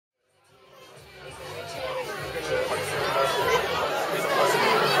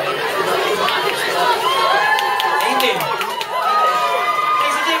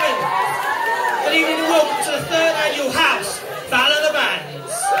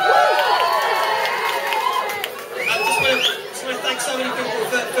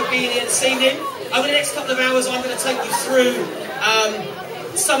evening. Over the next couple of hours, I'm going to take you through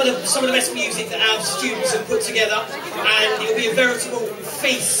some of the best music that our students have put together, and it will be a veritable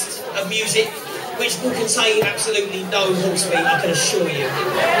feast of music, which will contain absolutely no horse meat, I can assure you.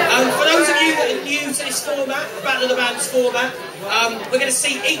 For those of you that are new to this format, the Battle of the Bands format, we're going to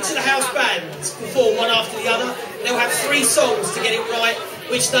see each of the house bands perform one after the other. They'll have 3 songs to get it right,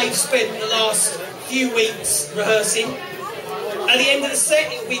 which they've spent the last few weeks rehearsing. At the end of the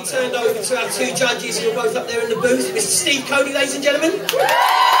set, it will be turned over to our 2 judges who are both up there in the booth. Mr. Steve Cody, ladies and gentlemen. Steve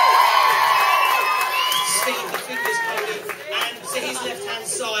the Fingers Cody. And to his left-hand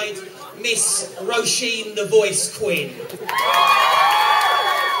side, Miss Roisin the Voice Queen.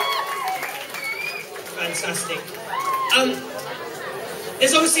 Fantastic.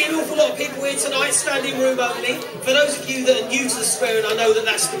 There's obviously an awful lot of people here tonight, standing room only. For those of you that are new to the Square, and I know that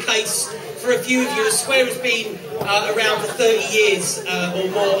that's the case for a few of you, the Square has been around for 30 years or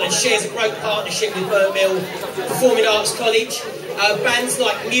more and shares a great partnership with Burnt Mill Performing Arts College. Bands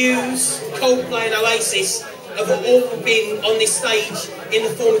like Muse, Coldplay and Oasis have all been on this stage in the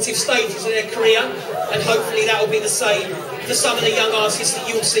formative stages of their career, and hopefully that will be the same for some of the young artists that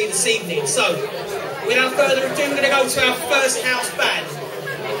you'll see this evening. So, without further ado, we're going to go to our first house band.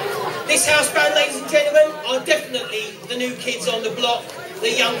 This house band, ladies and gentlemen, are definitely the new kids on the block, the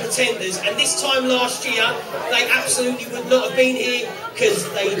young pretenders, and this time last year they absolutely would not have been here because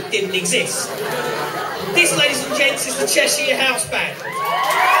they didn't exist. This, ladies and gents, is the Cheshire House Band.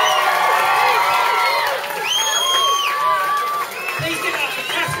 Please give it up for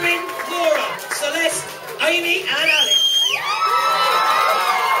Catherine, Laura, Celeste, Amy and Alex.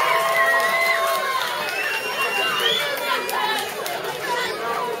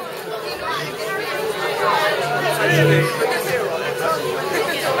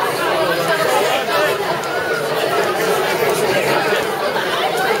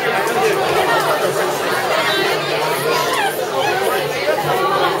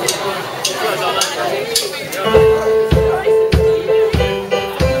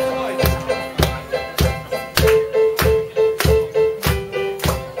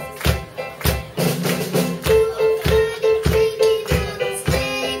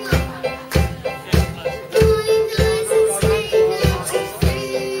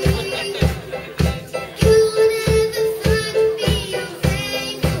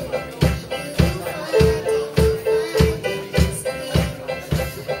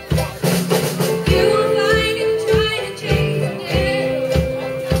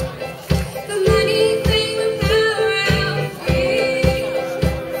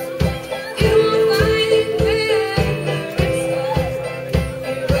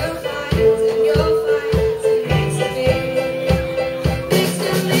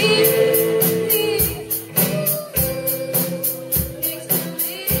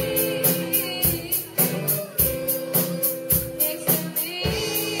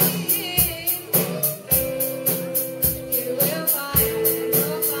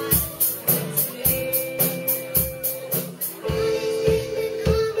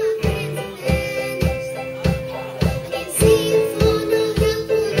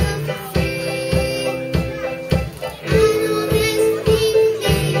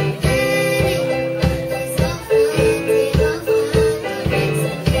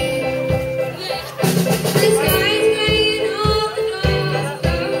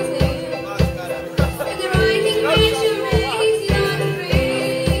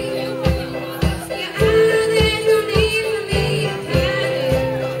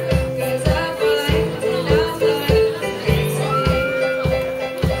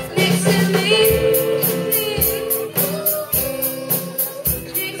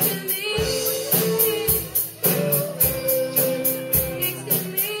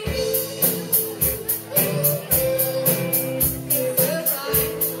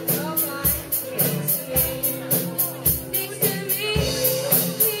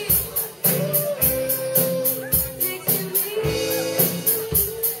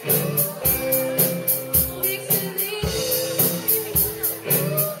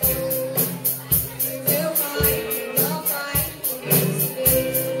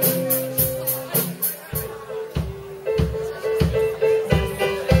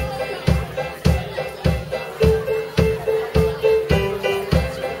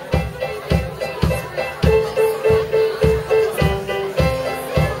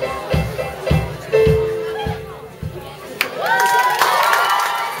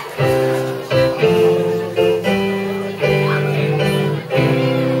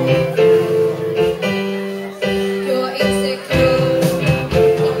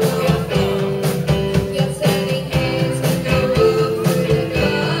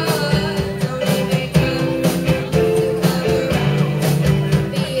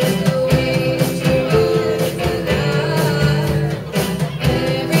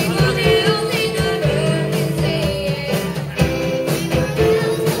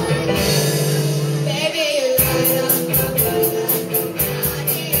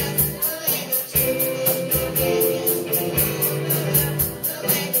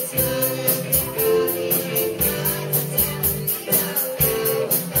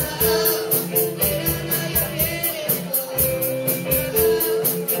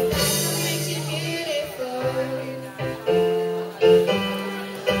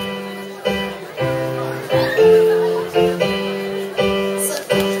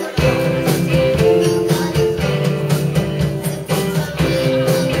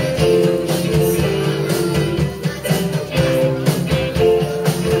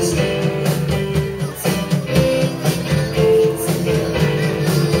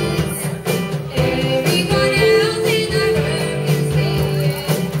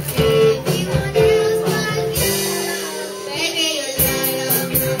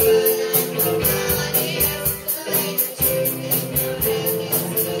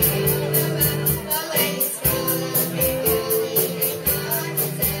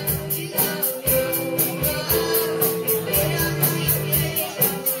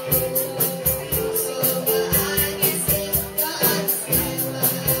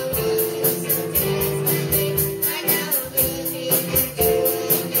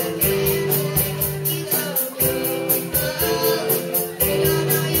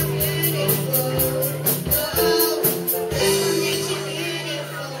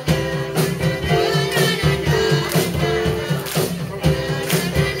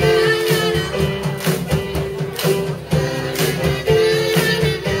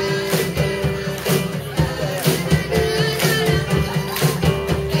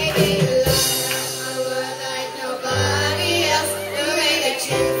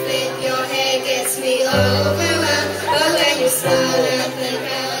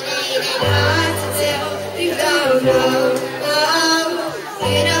 hard to tell. You don't know, oh,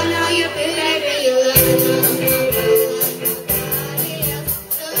 you don't know you feel like you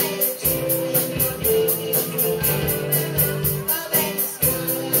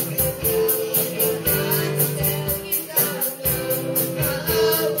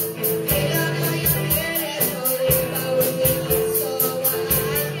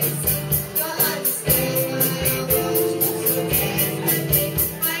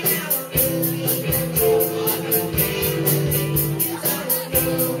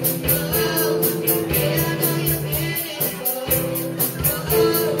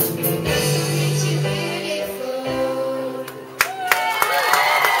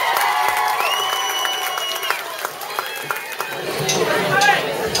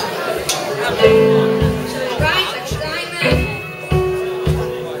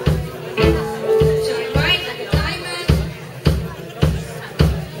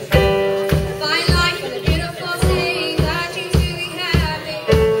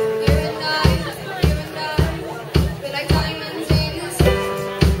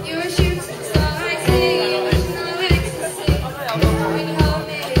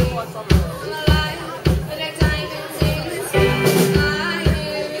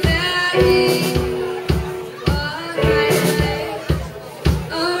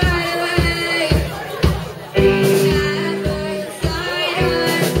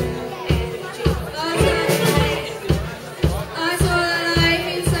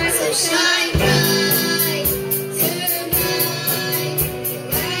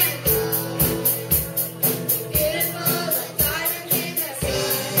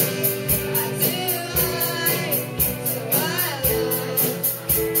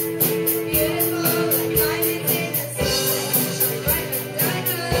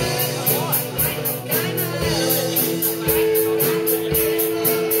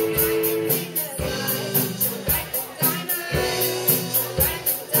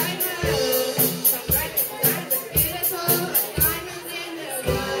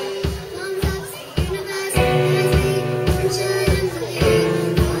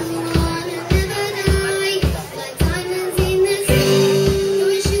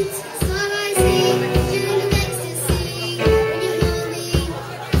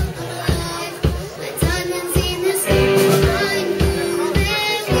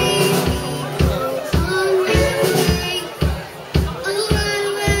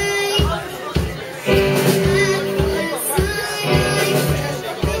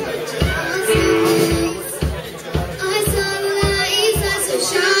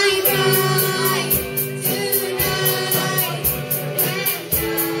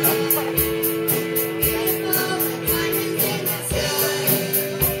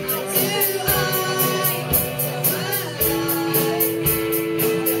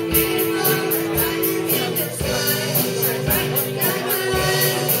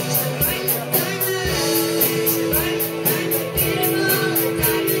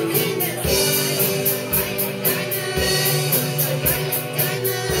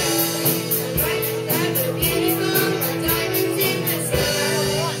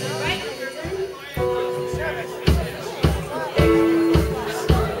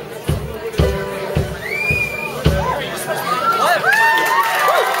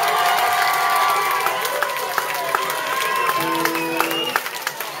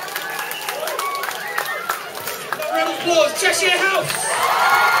Cheshire House!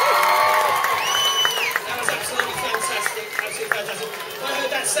 That was absolutely fantastic, absolutely fantastic. When I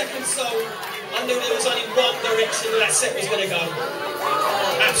heard that second song, I knew there was only one direction that set was going to go.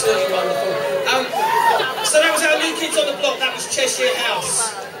 Absolutely wonderful. So that was our New Kids on the Block, that was Cheshire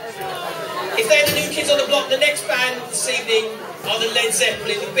House. If they're the New Kids on the Block, the next band this evening are the Led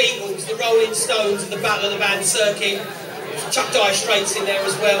Zeppelin, the Beatles, the Rolling Stones, and the Battle of the Band Circuit. Chuck Dire Straits in there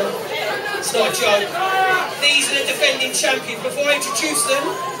as well. It's not a joke. These are the defending champions. Before I introduce them,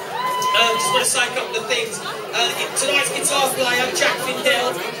 I just want to say a couple of things. Tonight's guitar player, Jack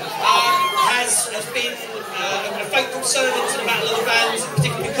Findell, has been a faithful servant to the Battle of the Bands,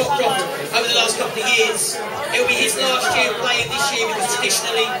 particularly Cockcroft, over the last couple of years. It'll be his last year playing this year because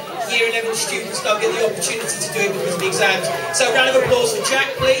traditionally Year 11 students don't get the opportunity to do it because of the exams. So a round of applause for Jack,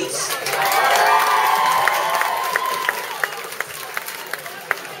 please.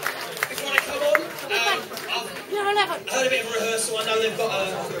 I heard a bit of a rehearsal. I know they've got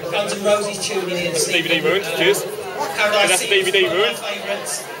Guns N' Roses tune in here. DVD ruined, cheers. That's DVD ruined.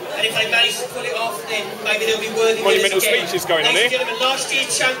 And if they manage to pull it off, then maybe they'll be worthy. Monumental speeches going on here. Ladies and gentlemen, last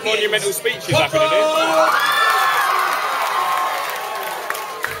year's champions. Monumental speeches happening here.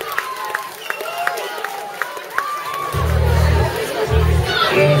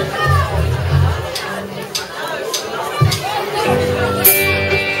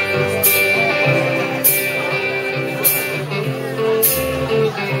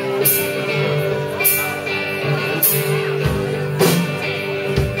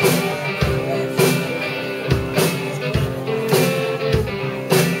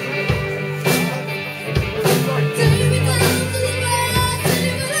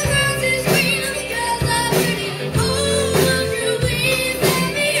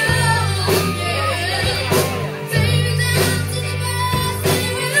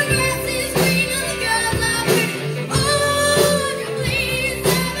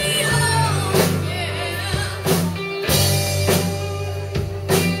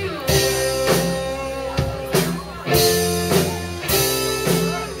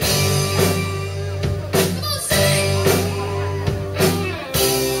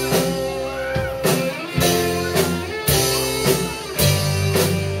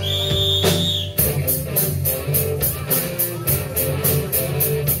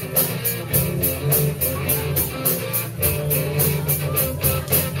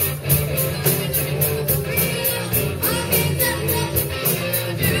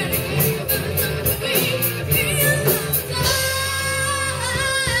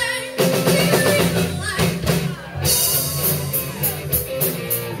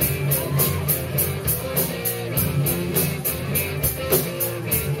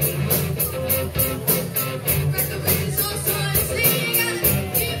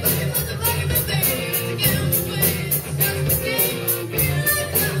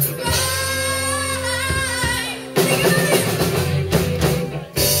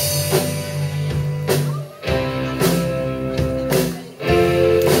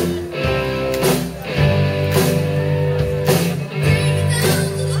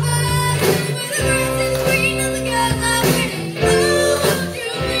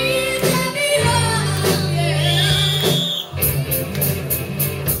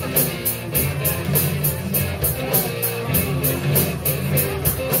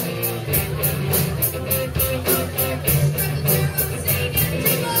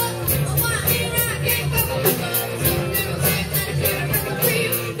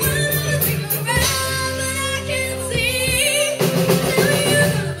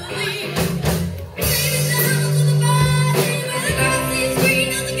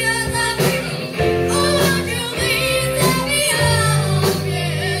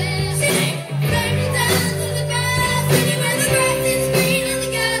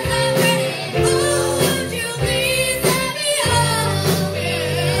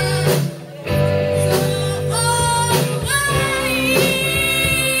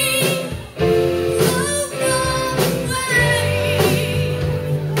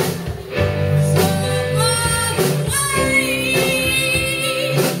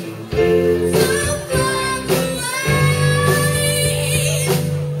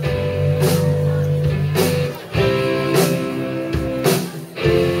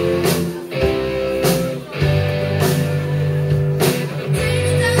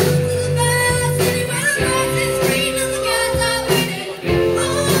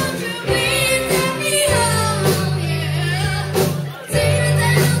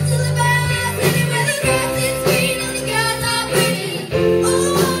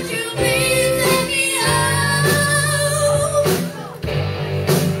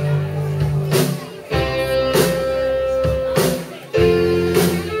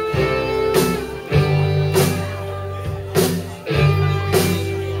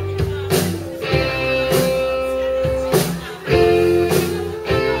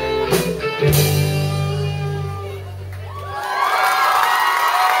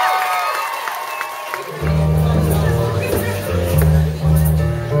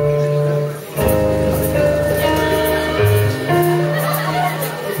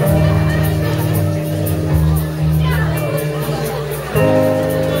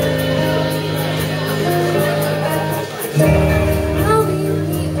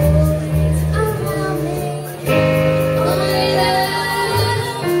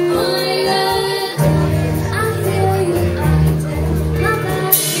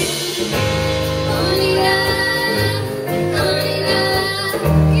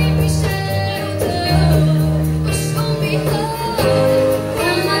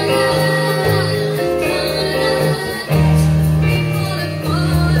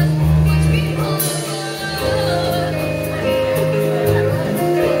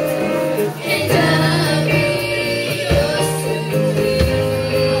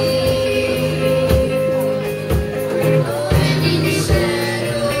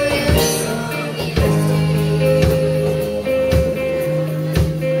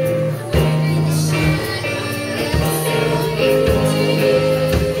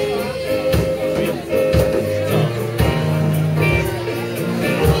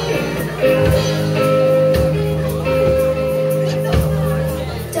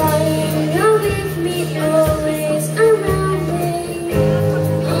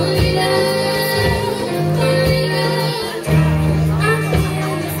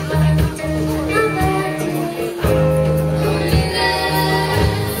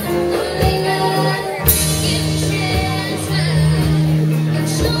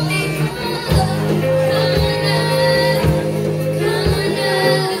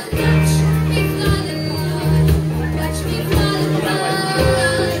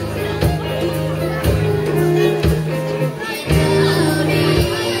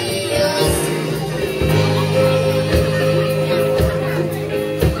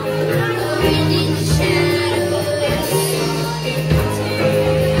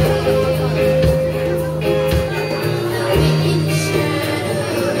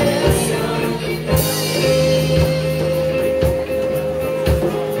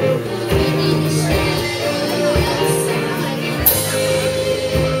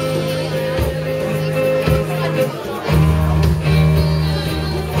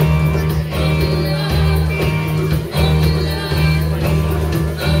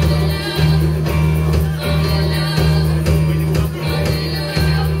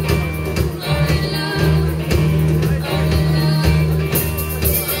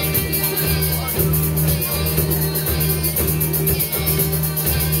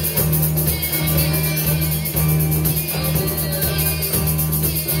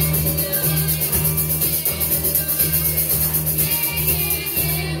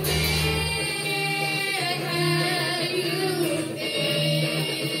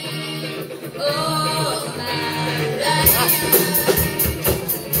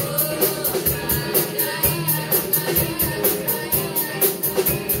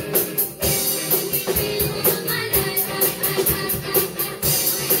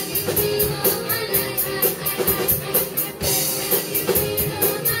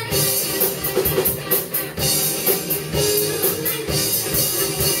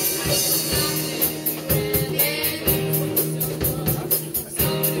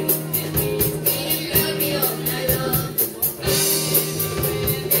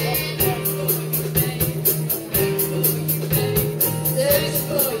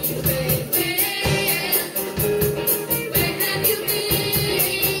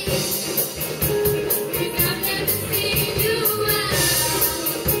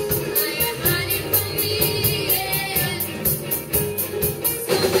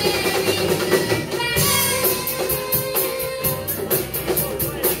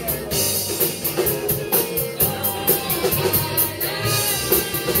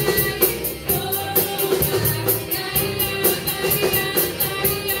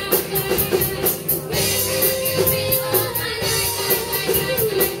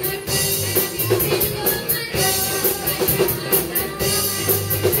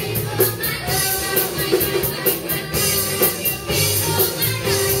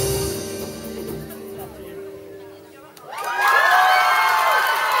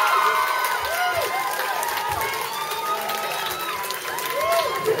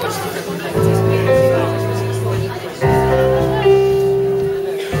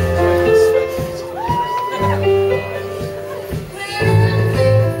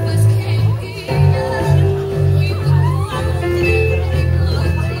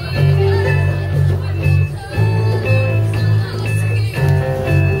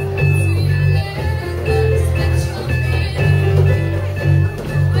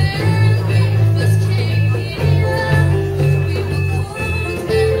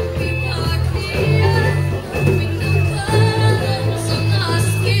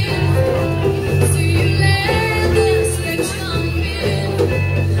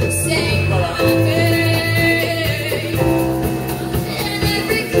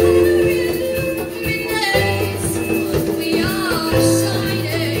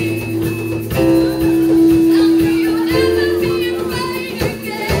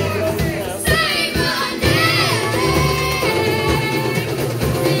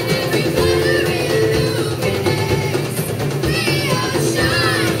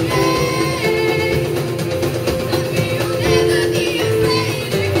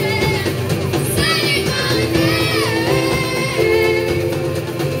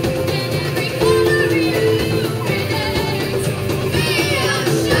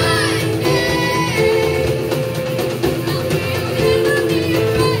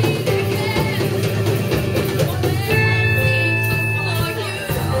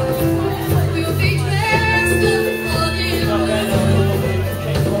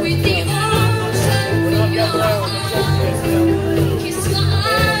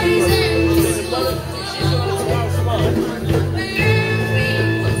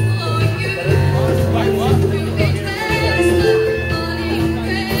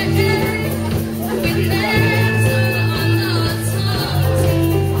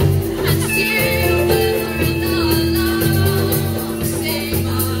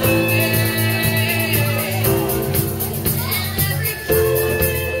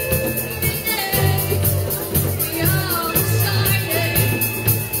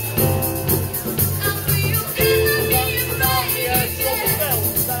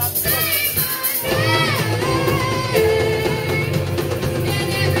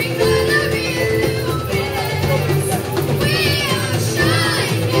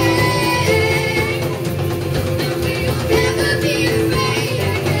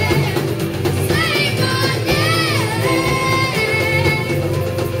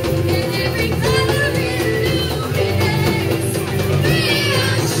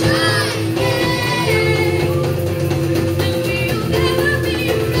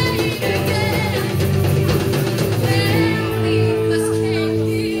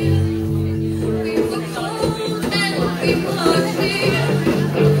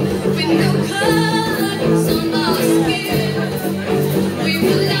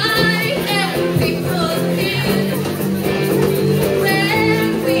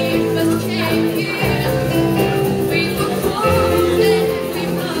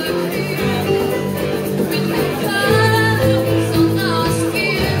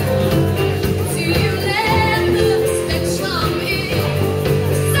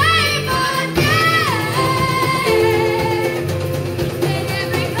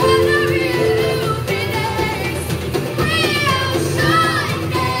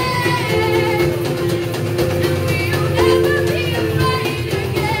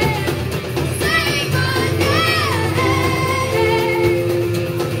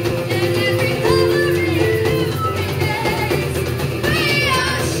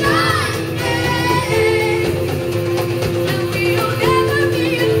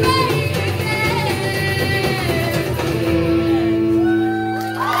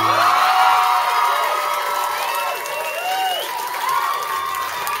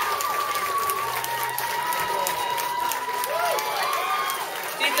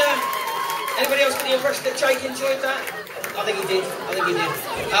 Anybody else get the impression that Jake enjoyed that? I think he did.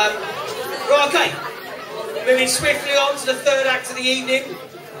 Right, okay. Moving swiftly on to the third act of the evening.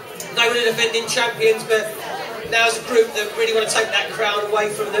 They were the defending champions, but now as a group that really want to take that crown away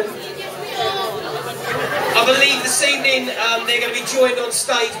from them. I believe this evening they're going to be joined on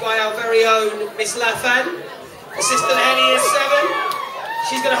stage by our very own Miss Lafan, Assistant Henny is 7.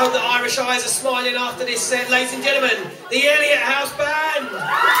 She's going to hope that Irish eyes are smiling after this set. Ladies and gentlemen, the Elliott House Band!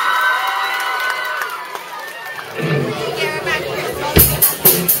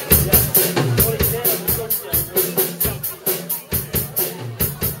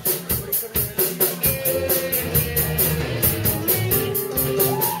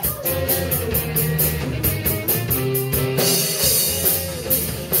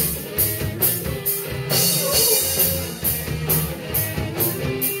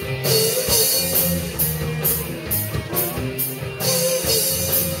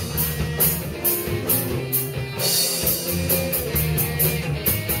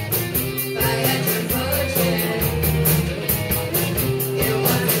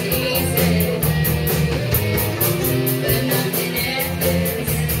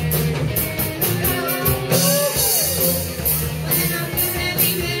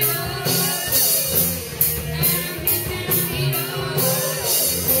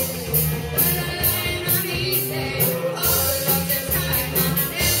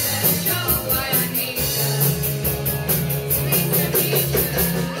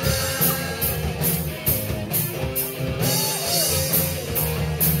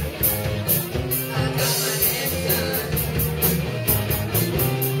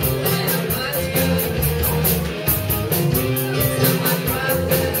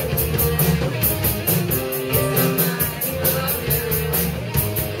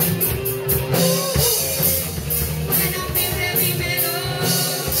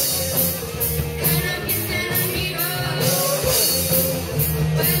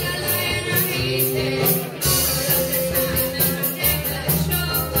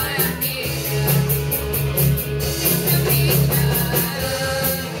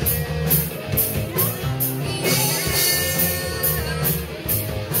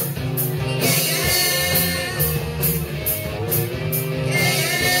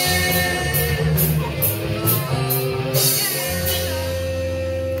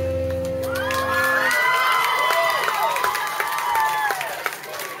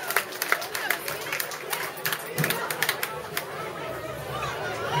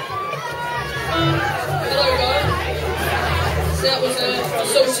 was a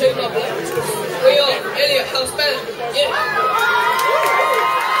song too lovely. We are Elliot House Band. Yeah.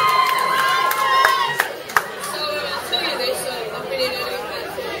 So I'll tell you this. I've been in Elliot Band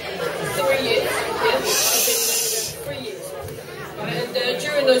for 3 years. Yeah, I've been in Elliot Band for 3 years. Right, and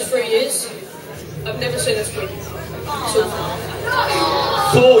during those 3 years, I've never seen us win. So,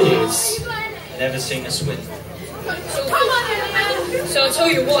 4 years. Never seen us win. So I'll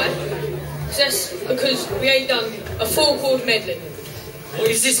tell you why. That's because we ain't done a full chord medley. What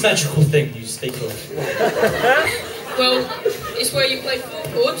is this magical thing you speak of? Well, it's where you play 4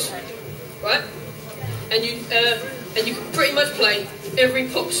 chords, right? And you can pretty much play every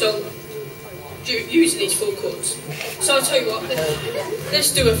pop song using these 4 chords. So I'll tell you what,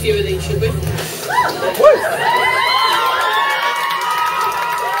 let's do a few of these, should we? Ooh.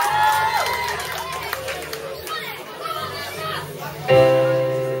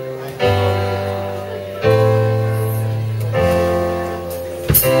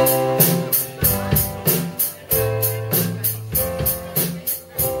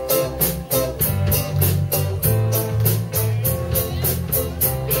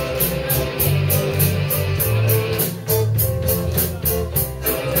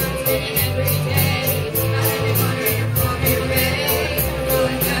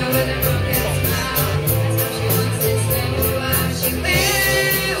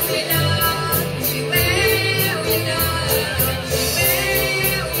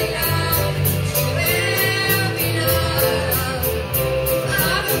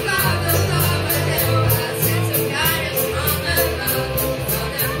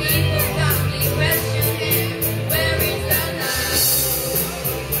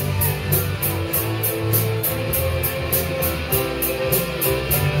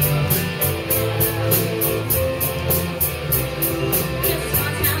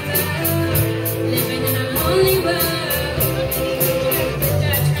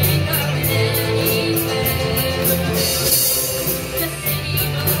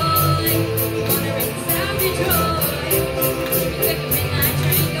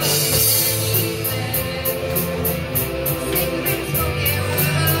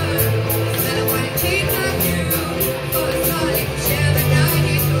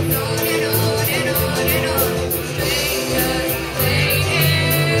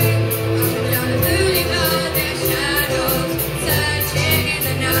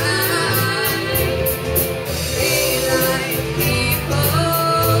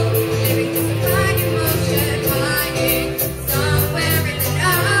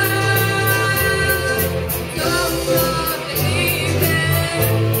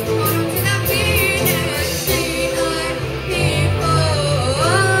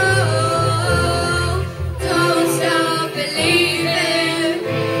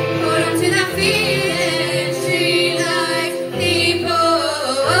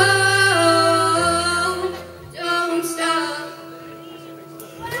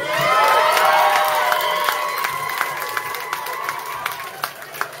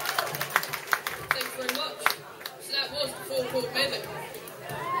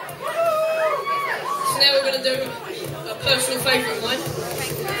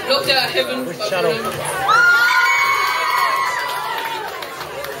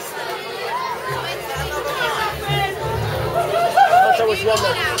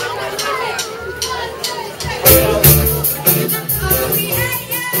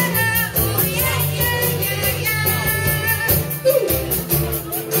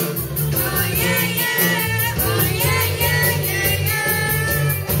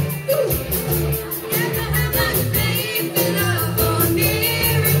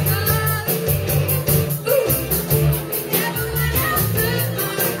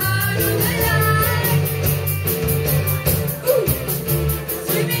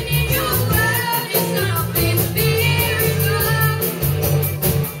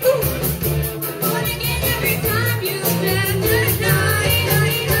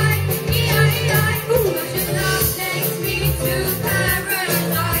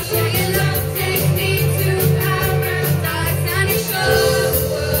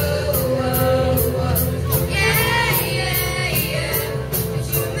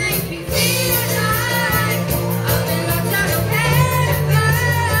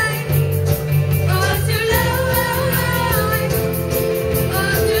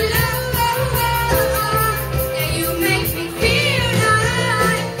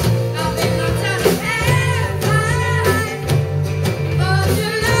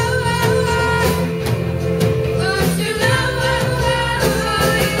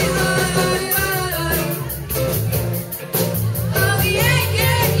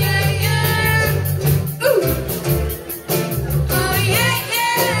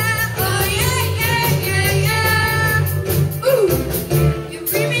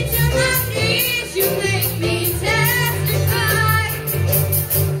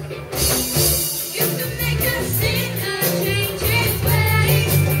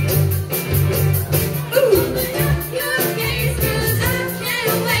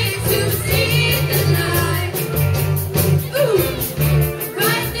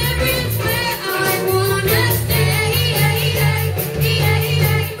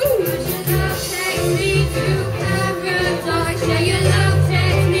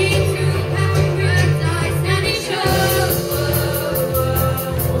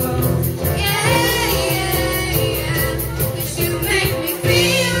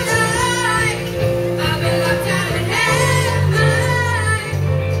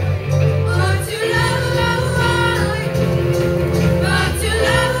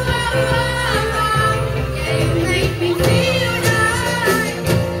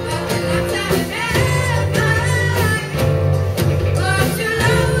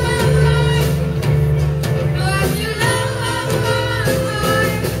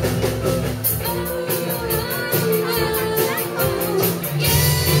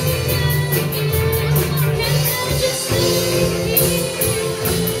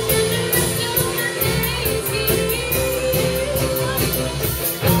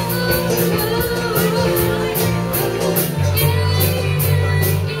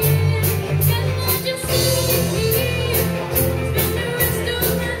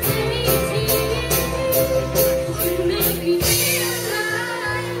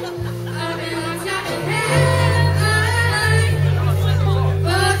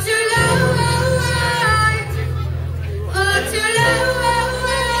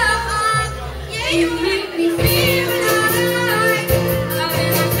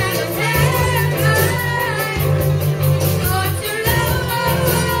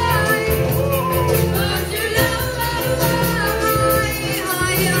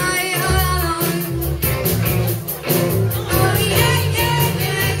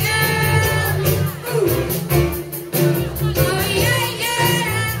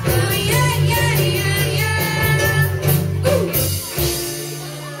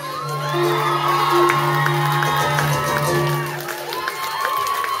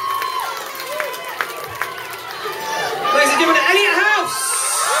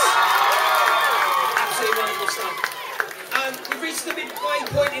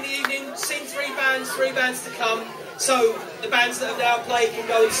 can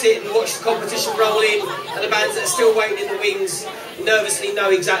go and sit and watch the competition roll in, and the bands that are still waiting in the wings nervously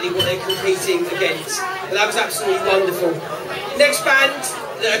know exactly what they're competing against. But that was absolutely wonderful. Next band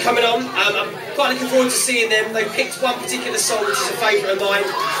that are coming on, I'm quite looking forward to seeing them. They picked one particular song which is a favourite of mine.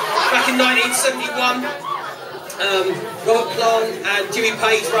 Back in 1971, Robert Plant and Jimmy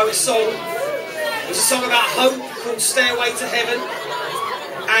Page wrote a song. It's a song about hope called Stairway to Heaven,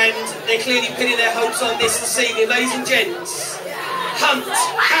 and they're clearly pinning their hopes on this evening. Ladies and gents, Hunt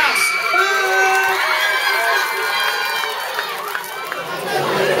House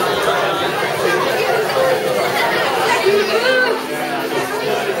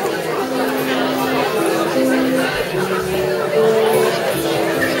to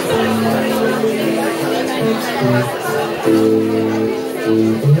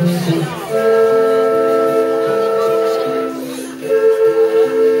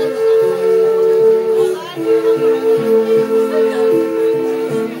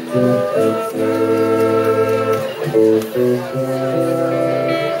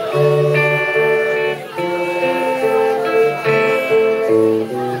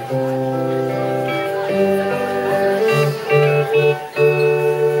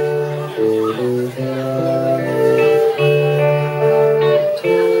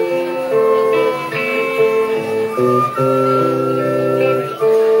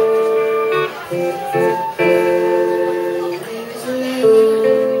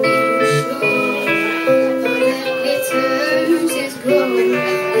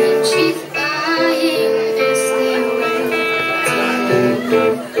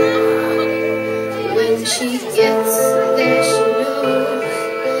the west.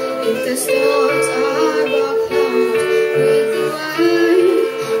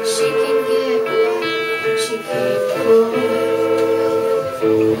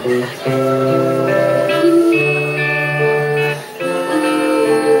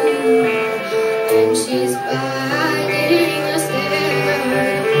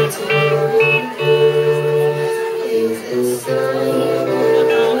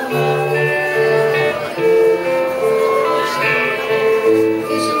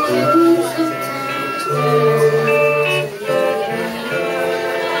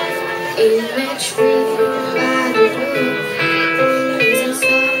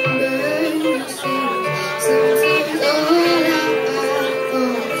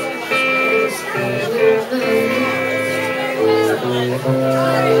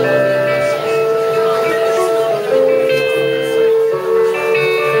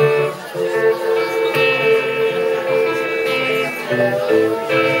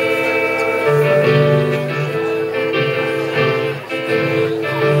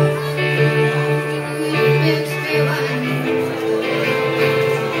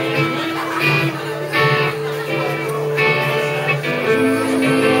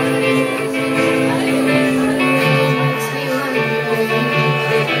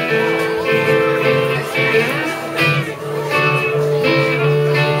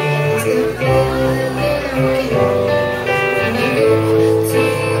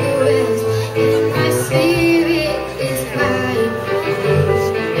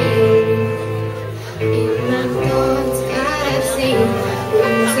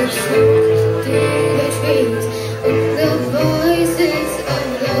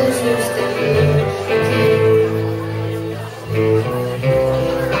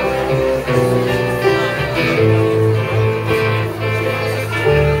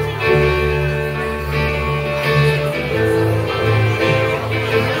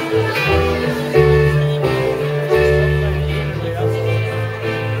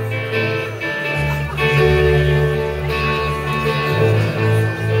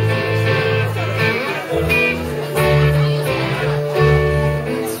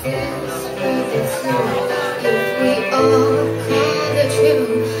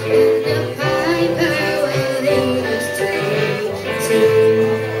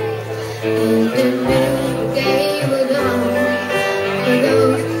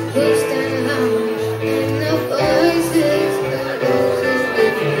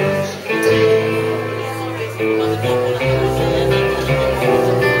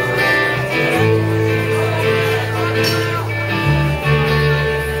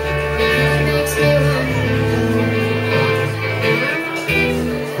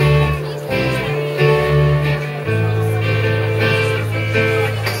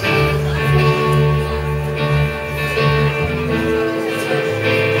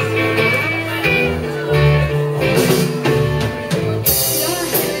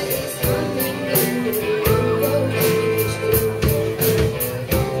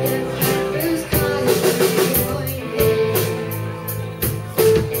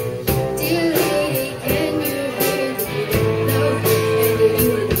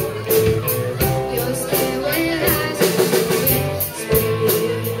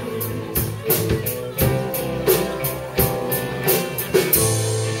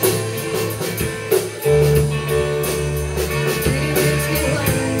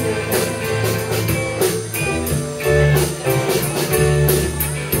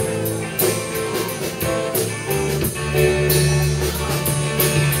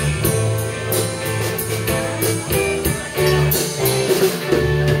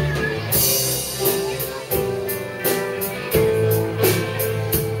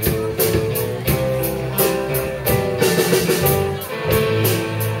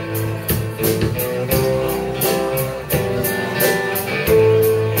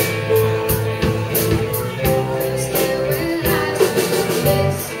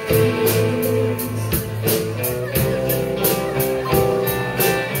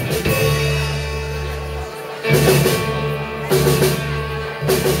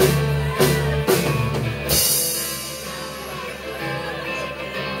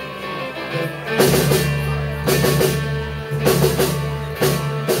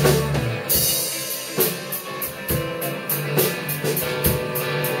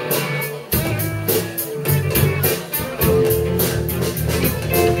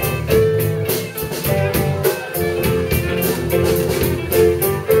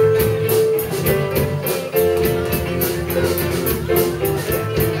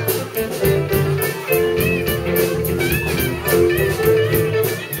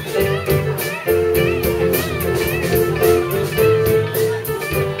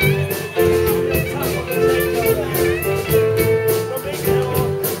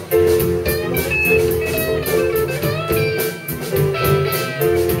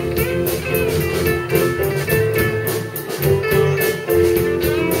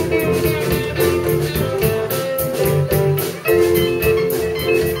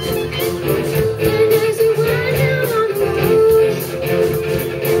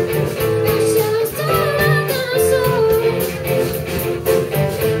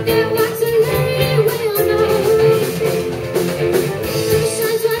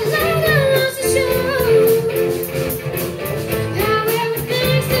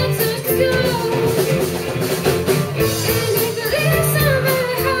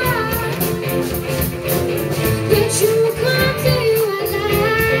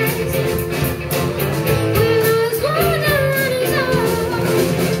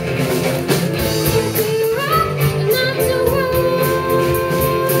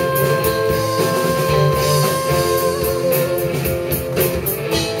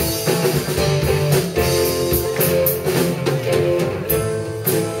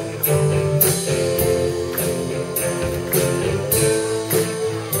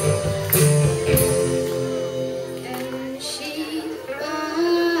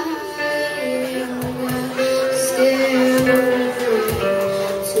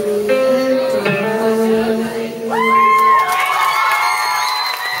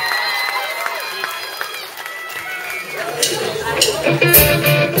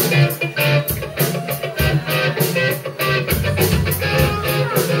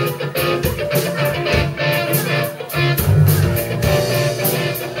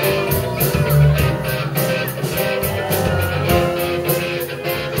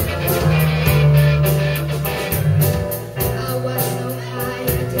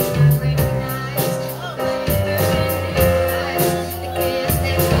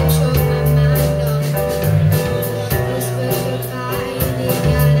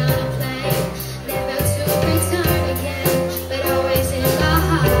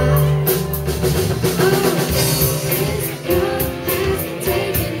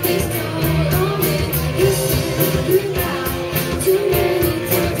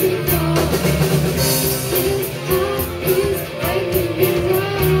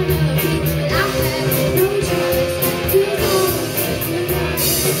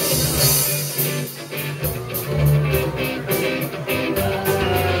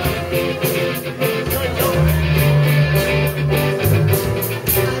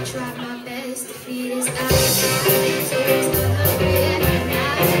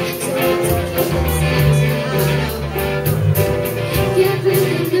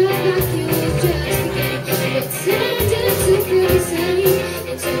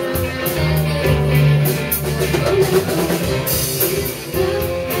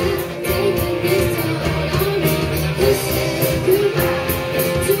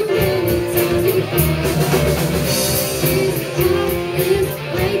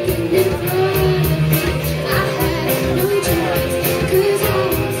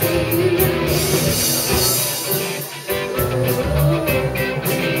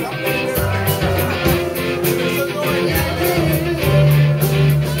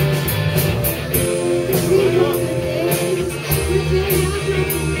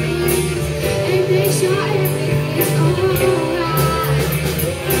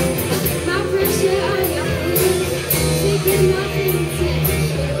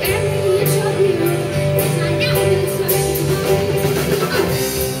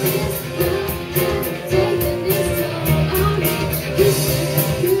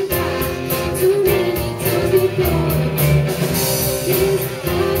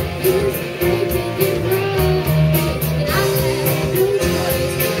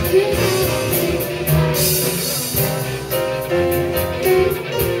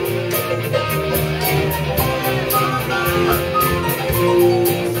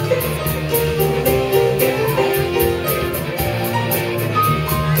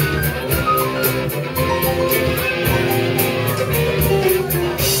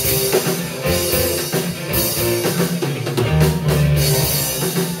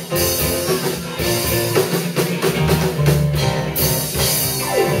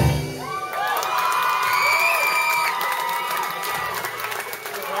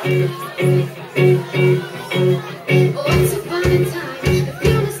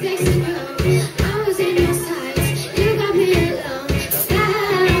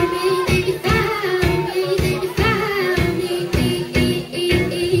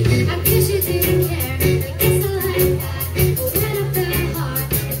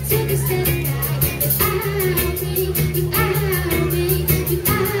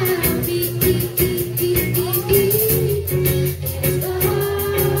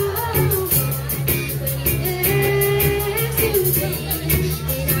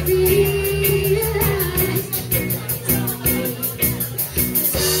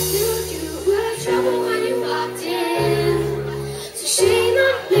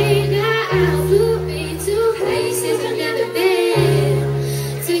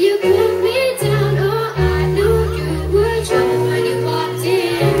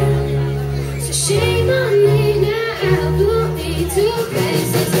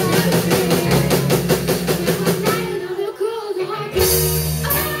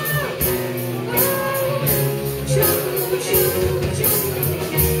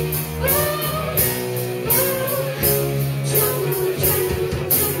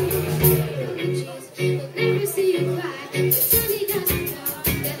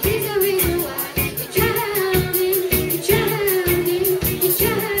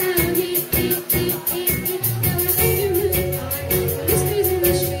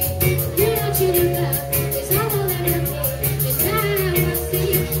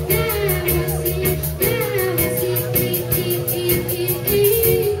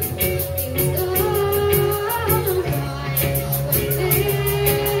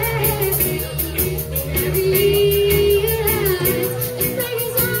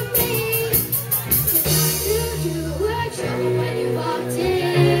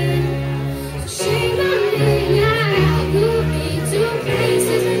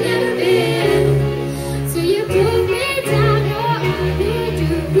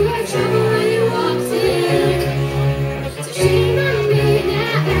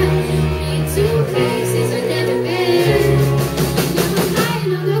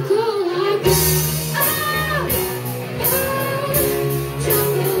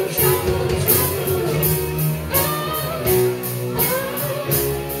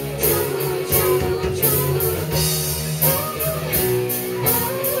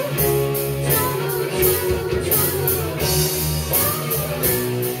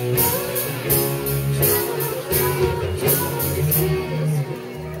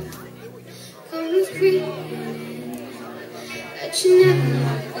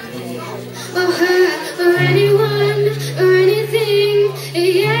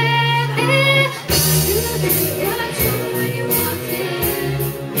 When you walked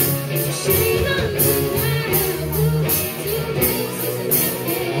in,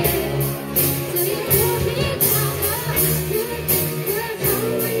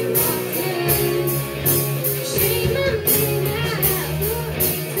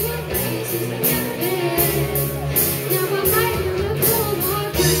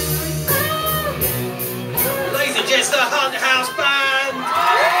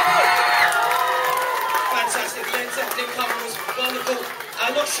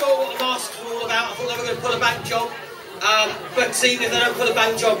 I'm not sure what the masks were all about. I thought they were going to pull a bank job. But even if they don't pull a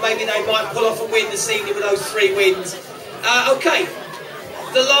bank job, maybe they might pull off a win this evening with those 3 wins. Okay,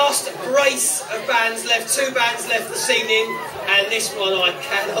 the last brace of bands left, 2 bands left this evening, and this one I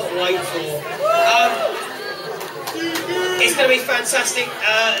cannot wait for. It's going to be fantastic.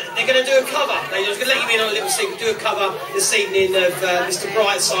 They're going to do a cover. They're just going to let you in on a little secret, do a cover this evening of Mr.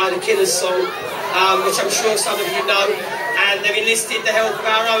 Brightside, a Killer's song, which I'm sure some of you know. And they've enlisted the help of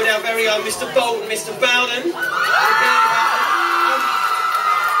our very own Mr. Bolton, Mr. Bowden.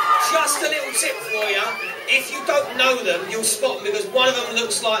 Just a little tip for you. If you don't know them, you'll spot them because one of them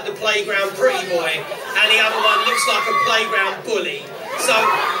looks like the playground pretty boy and the other one looks like a playground bully. So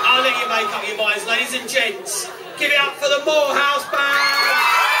I'll let you make up your minds, ladies and gents. Give it up for the Morehouse Band!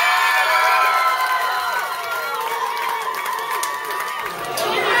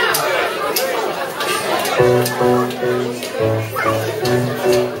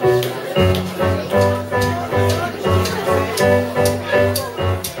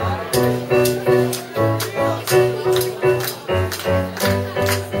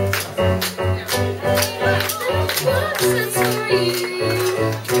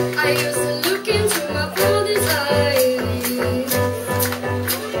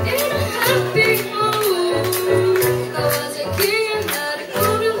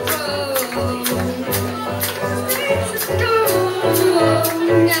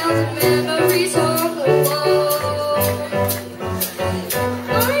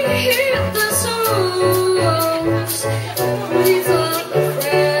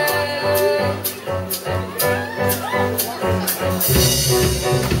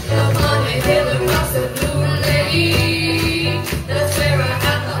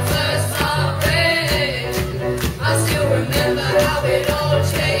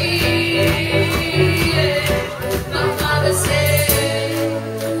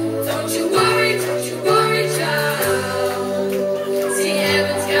 Don't you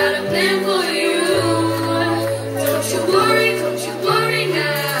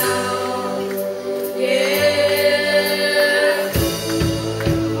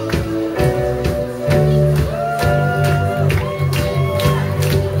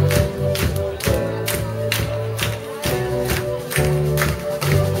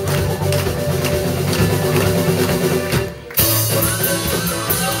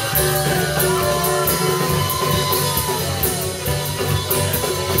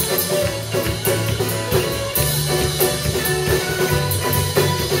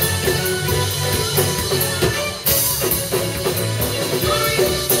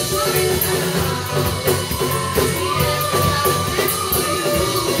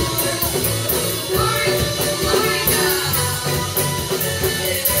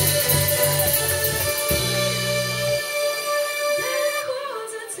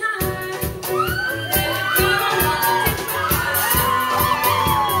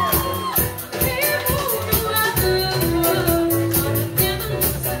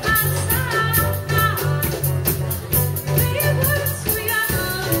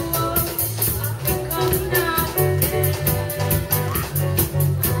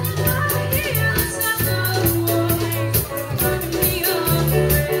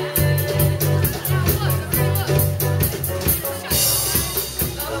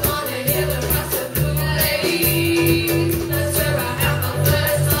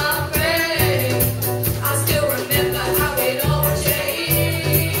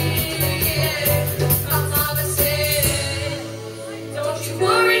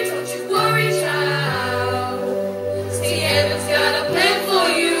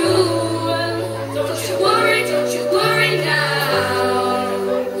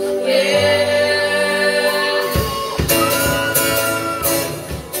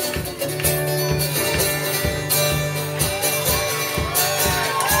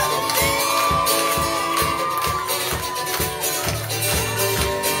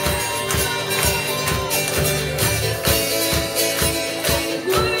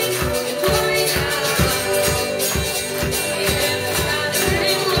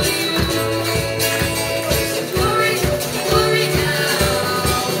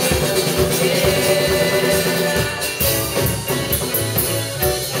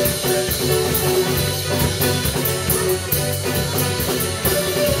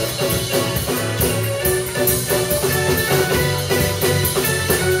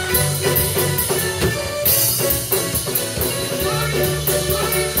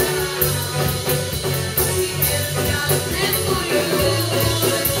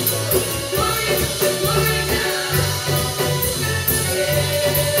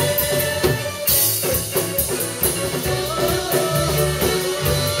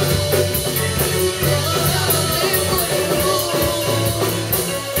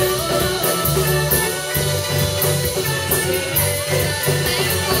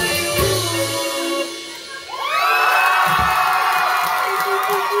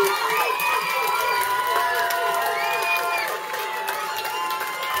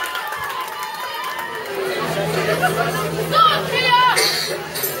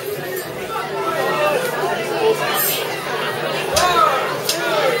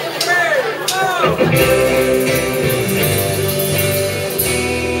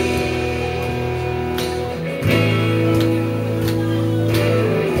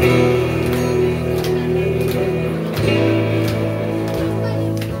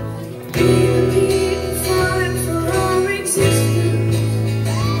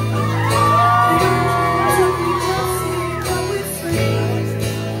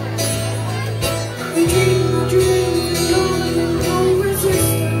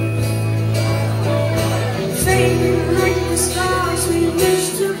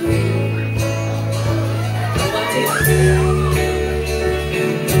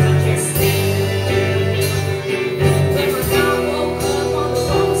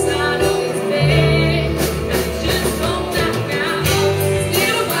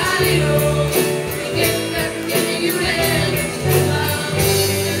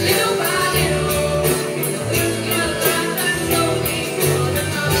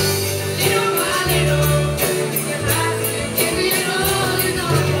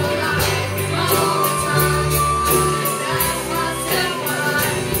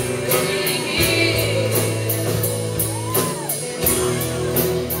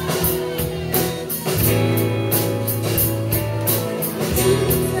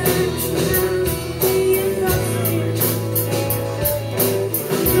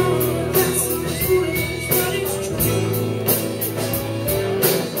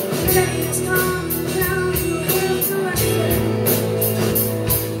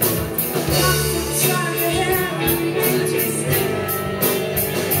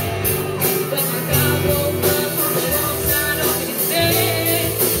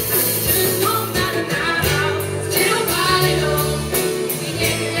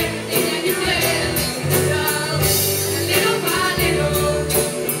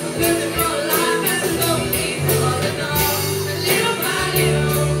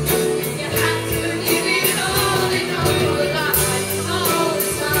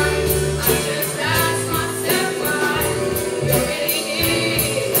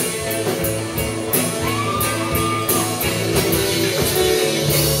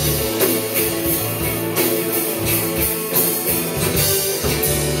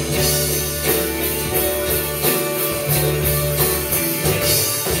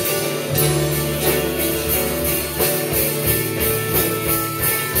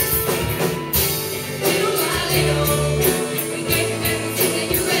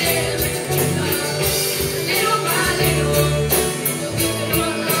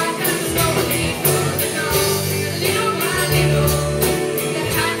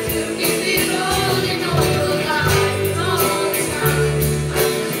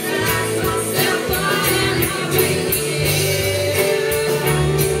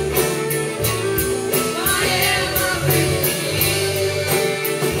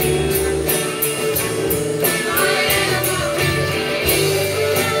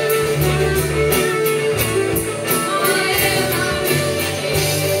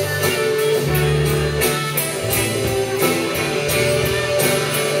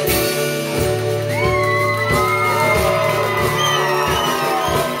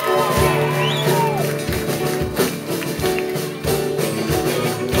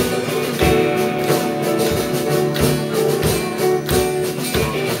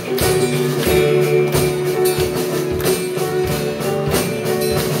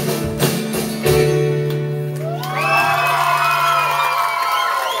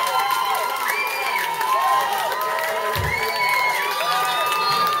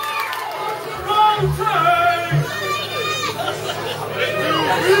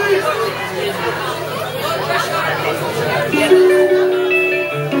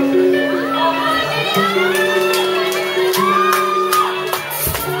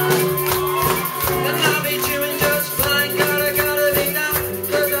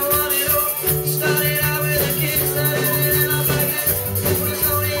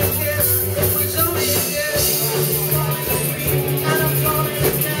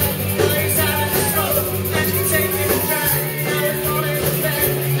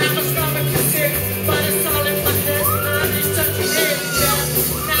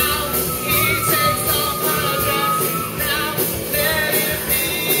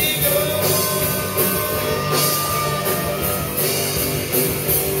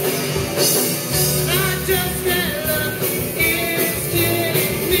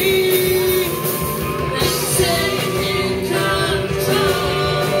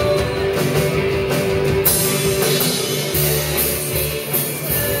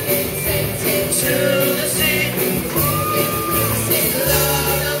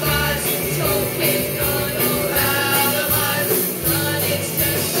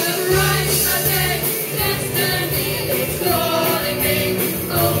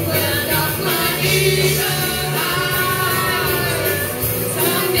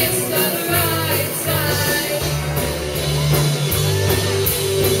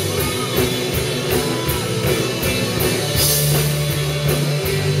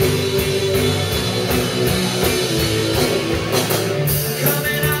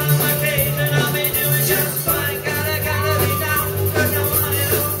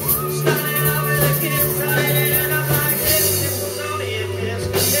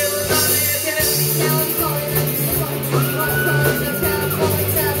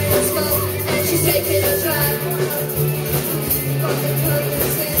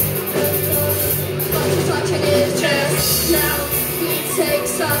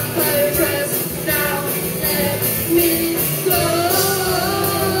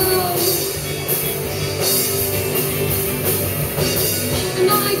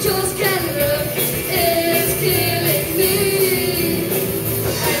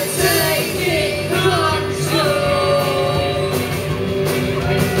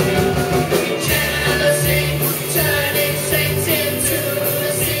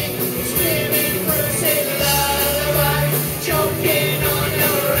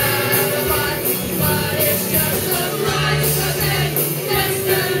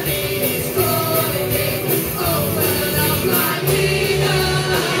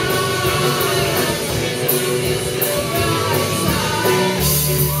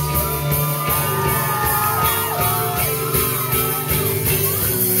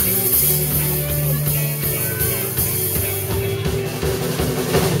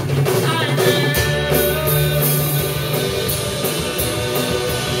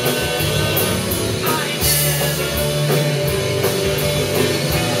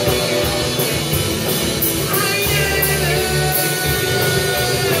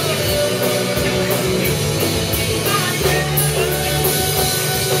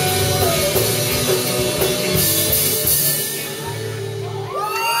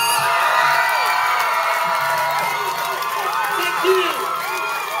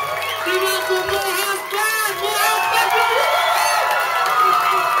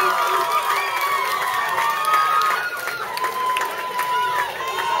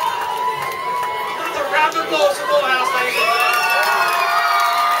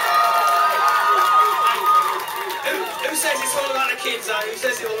Who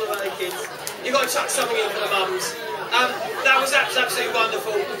says it all about the kids? You've got to chuck something in for the mums. That was absolutely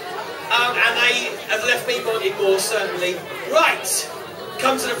wonderful. And they have left me wanting more, certainly. Right,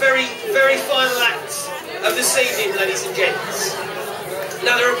 come to the very, very final act of this evening, ladies and gents.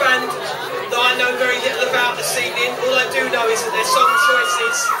 Now, they're a band that I know very little about this evening. All I do know is that their song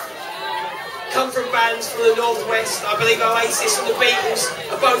choices come from bands from the Northwest. I believe Oasis and the Beatles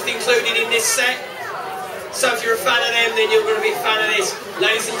are both included in this set. So if you're a fan of them, then you're going to be a fan of this.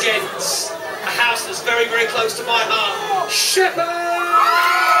 Ladies and gents, a house that's very, very close to my heart. Cheshire!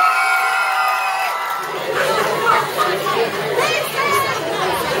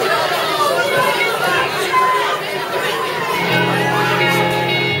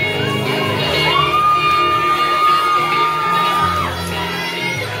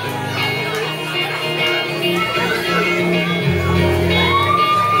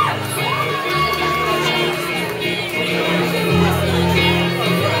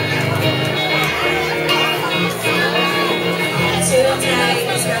 To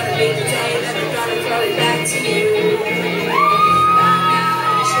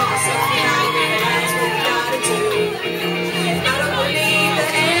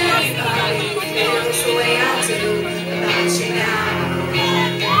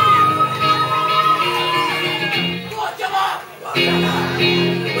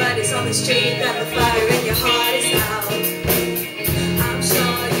street that the fire in your heart is out. I'm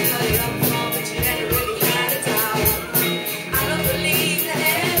sure you cut it off before, but you never really had a doubt. I don't believe that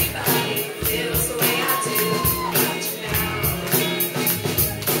anybody feels the way I do about you now.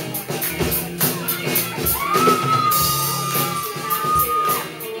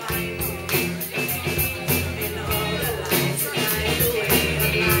 And all the lights hide the way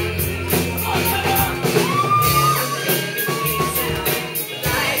of life.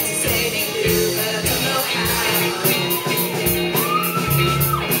 Like to say they do.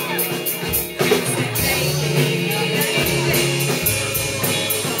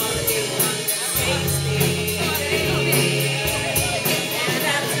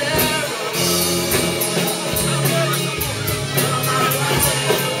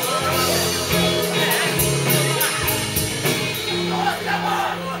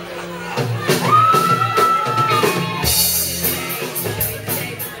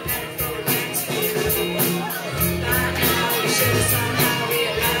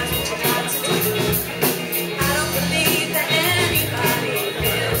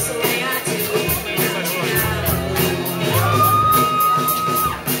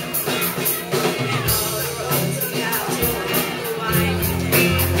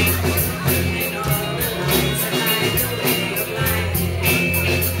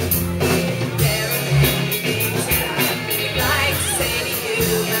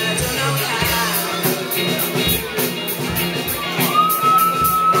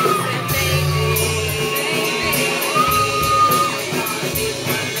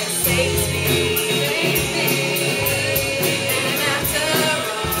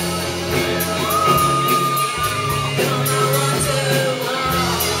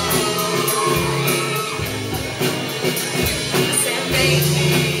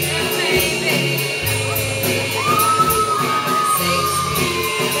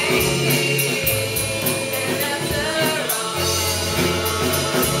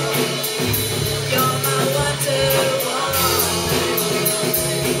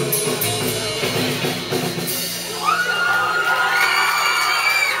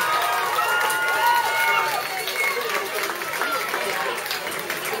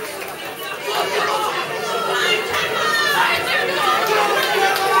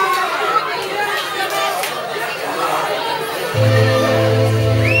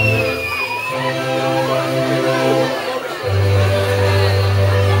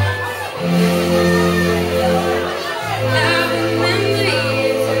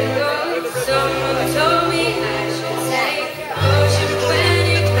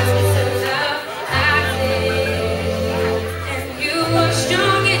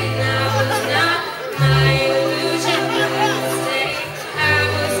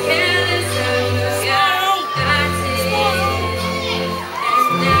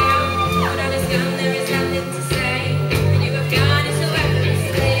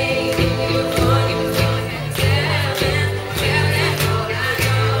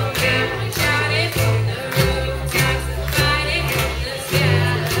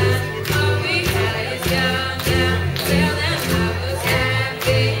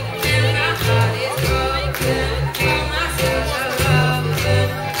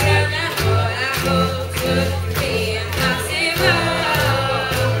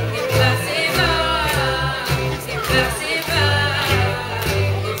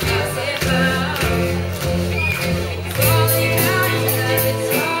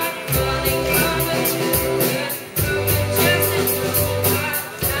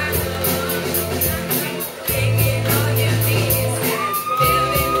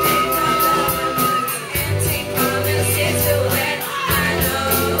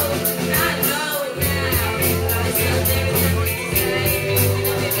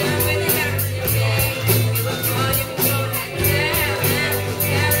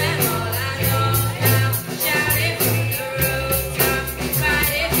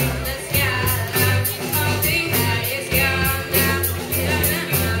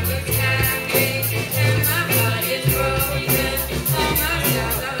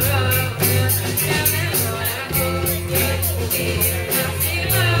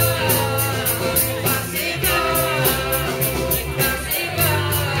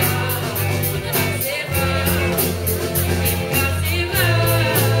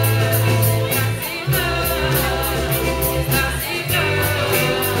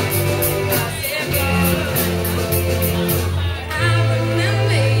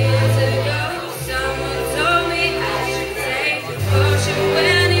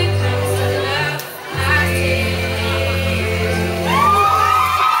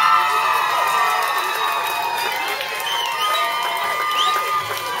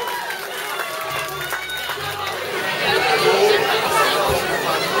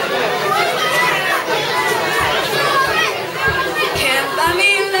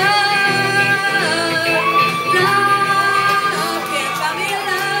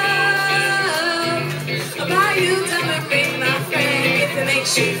 you diamond ring, my friend, if it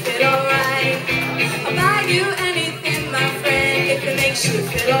makes you feel alright. I'll buy you anything, my friend, if it makes you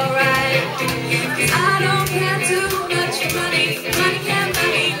feel alright. 'Cause I don't care too much for money, money can't buy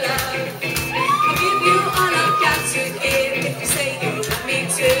me love. I'll give you all I've got to give if you say you love me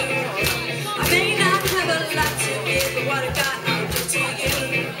too. I may not have a lot to give, but what I got I'll give to you.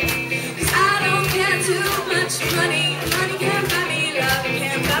 'Cause I don't care too much for money, money can't buy me love,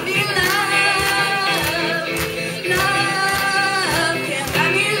 can't buy me love. Love can't buy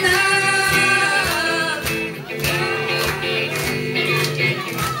me love.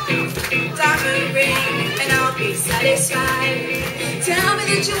 Diamond ring and I'll be satisfied. Tell me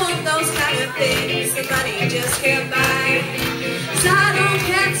that you want those kind of things that money just can't buy. 'Cause I don't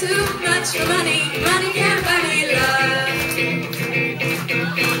care too much for money, money can't buy me love.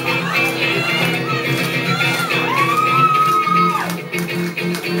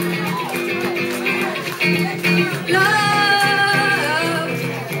 Love,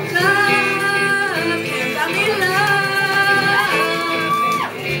 love can't buy me love.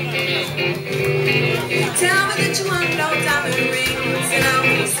 Tell me that you want no diamond rings and I'll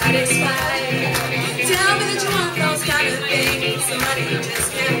be satisfied. Tell me that you want those kind of things that money just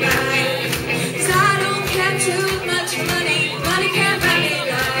can't buy. 'Cause I don't care too much for money, money can't buy me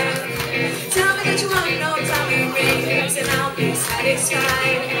love. Tell me that you want no diamond rings and I'll be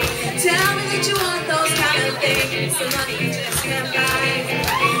satisfied. Tell me that you want those kind of things that money just can't buy.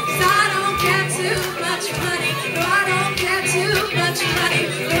 'Cause I don't care too much for money, no I don't care too much for money,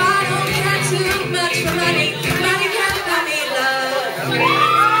 no I don't care too much for money, money can't buy me love.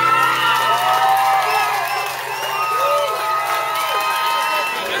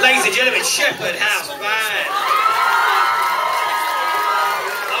 Ladies and gentlemen, Shepherd House Band.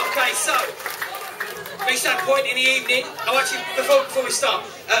 Okay, so reached that point in the evening. Oh, actually, before we start,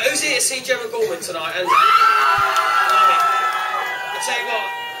 who's here to see Gemma Gorman tonight? And I'll tell you what,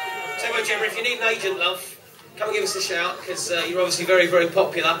 Gemma, if you need an agent, love, come and give us a shout because you're obviously very, very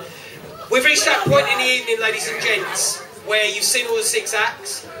popular. We've reached that point in the evening, ladies and gents, where you've seen all the 6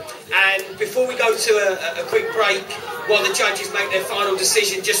 acts. And before we go to a quick break, while the judges make their final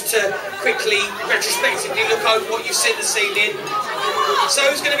decision, just to quickly, retrospectively look over what you've seen this evening. So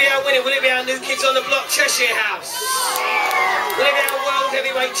who's going to be our winner? Will it be our new kids on the block, Cheshire House? Will it be our world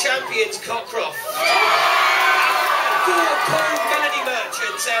heavyweight champions, Cockcroft? Cool melody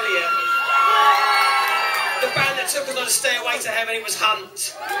merchants, Elliot? The band that took us on a stairway to heaven, it was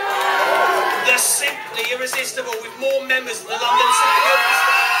Hunt. The simply irresistible, with more members than the London Symphony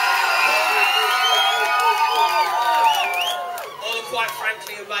Orchestra. Or the quite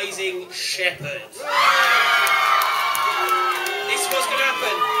frankly amazing Shepherd. This is what's going to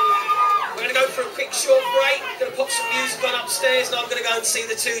happen. We're going to go for a quick short break. We're going to pop some music on upstairs, and I'm going to go and see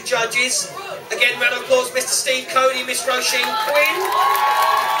the 2 judges. Again, round of applause, Mr. Steve Cody, Miss Roisin Quinn.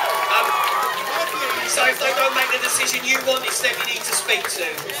 So if they don't make the decision you want, it's them you need to speak to.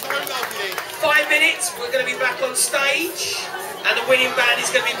 5 minutes, we're going to be back on stage, and the winning band is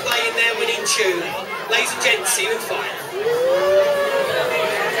going to be playing their winning tune. Ladies and gents, see you in 5.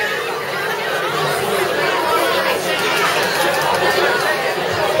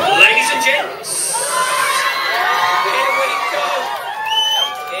 Ladies and gents, here we go.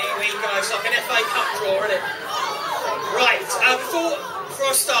 Here we go. It's like an FA Cup draw, isn't it? Right, before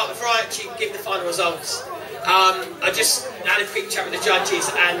I actually give the final results, I just had a quick chat with the judges,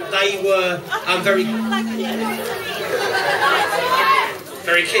 and they were very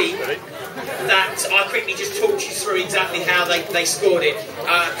keen that I quickly just talked you through exactly how they scored it.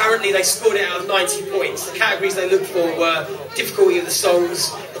 Apparently they scored it out of 90 points. The categories they looked for were difficulty of the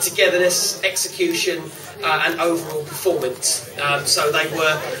songs, togetherness, execution, and overall performance. So they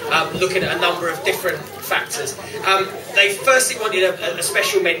were looking at a number of different factors. They firstly wanted a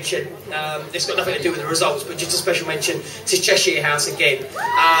special mention. It's got nothing to do with the results, but just a special mention to Cheshire House again.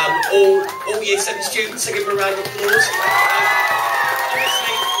 All Year 7 students, so give them a round of applause.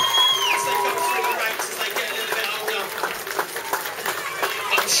 Obviously, as they go through the ranks, as they get a little bit older,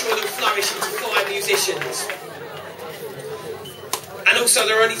 I'm sure they'll flourish into fine musicians. And also,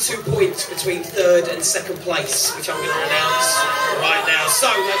 there are only 2 points between 3rd and 2nd place, which I'm going to announce right now. So,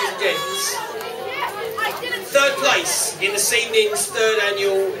 ladies and gents, 3rd place in this evening's 3rd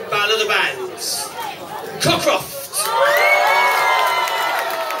annual Battle of the Bands, Cockcroft.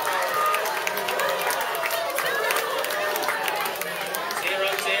 Dear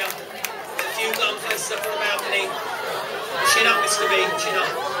oh dear, a few glum faces up on the balcony. Chin up, Mr. B, chin up.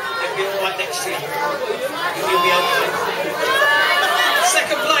 It'll be all right next year. You'll be okay.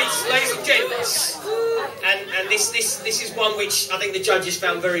 2nd place, ladies and gents, and this is one which I think the judges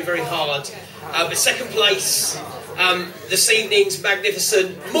found very, very hard. But second place, this evening's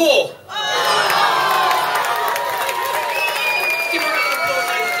magnificent More. Give a round of applause,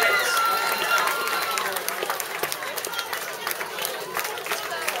 ladies and gents.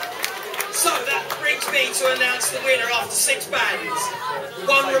 So that brings me to announce the winner after 6 bands.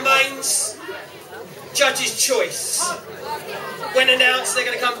 One remains, judge's choice. When announced, they're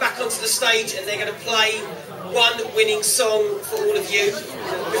going to come back onto the stage and they're going to play one winning song for all of you.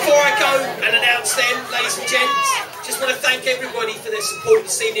 Before I go and announce them, ladies and gents, just want to thank everybody for their support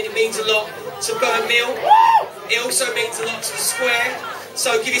this evening. It means a lot to Burn Mill. It also means a lot to the Square.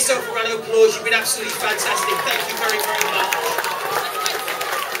 So give yourself a round of applause. You've been absolutely fantastic. Thank you very, very much.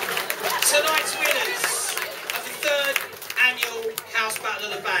 Tonight's winners of the 3rd annual House Battle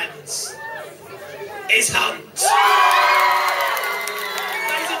of the Bands is Hunt.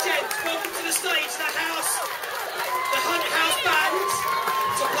 Ladies and gents, welcome to the stage, the Hunt House Band,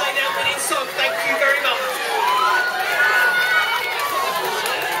 to play their winning song. Thank you very much.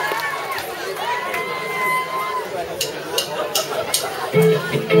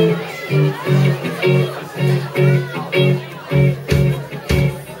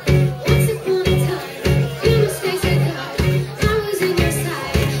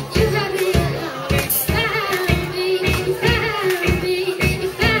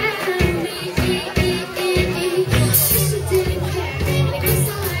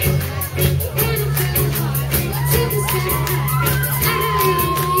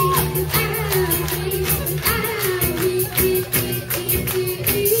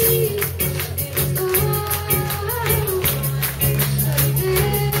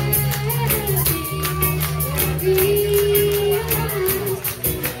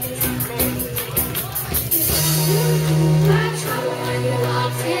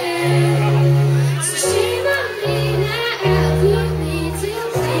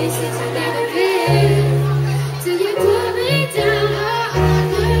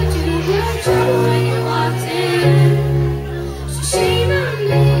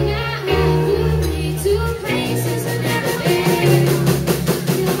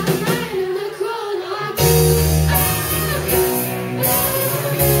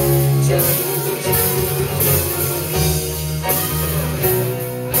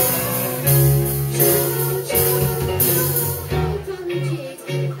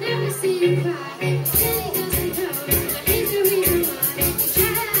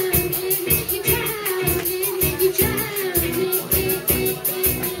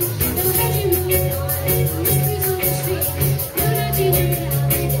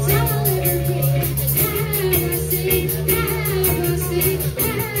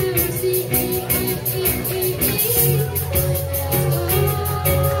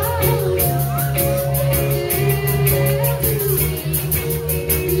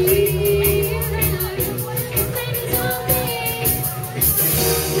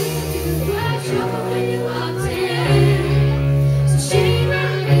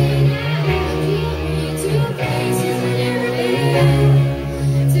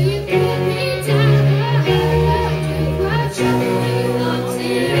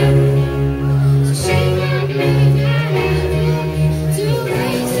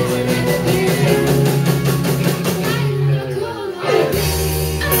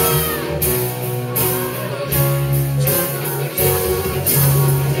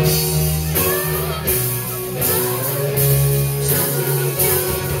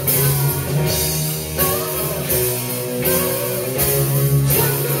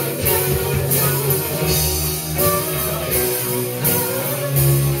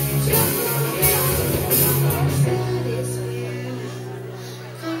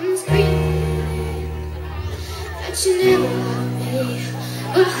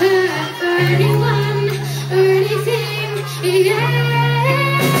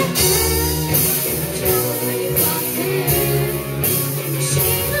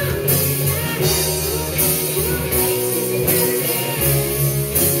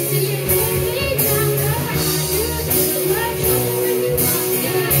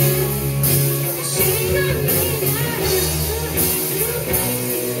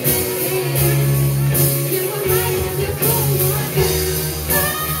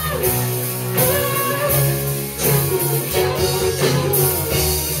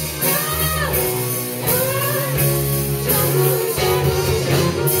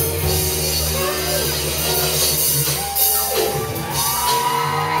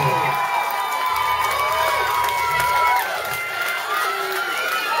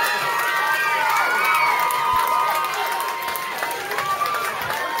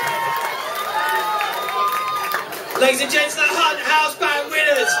 Ladies and gents, the Hunt House Band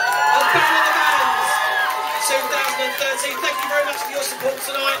winners of Band of the Bands 2013. Thank you very much for your support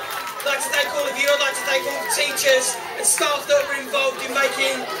tonight. I'd like to thank all of you. I'd like to thank all the teachers and staff that were involved in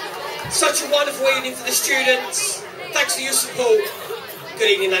making such a wonderful evening for the students. Thanks for your support.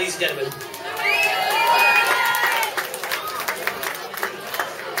 Good evening, ladies and gentlemen.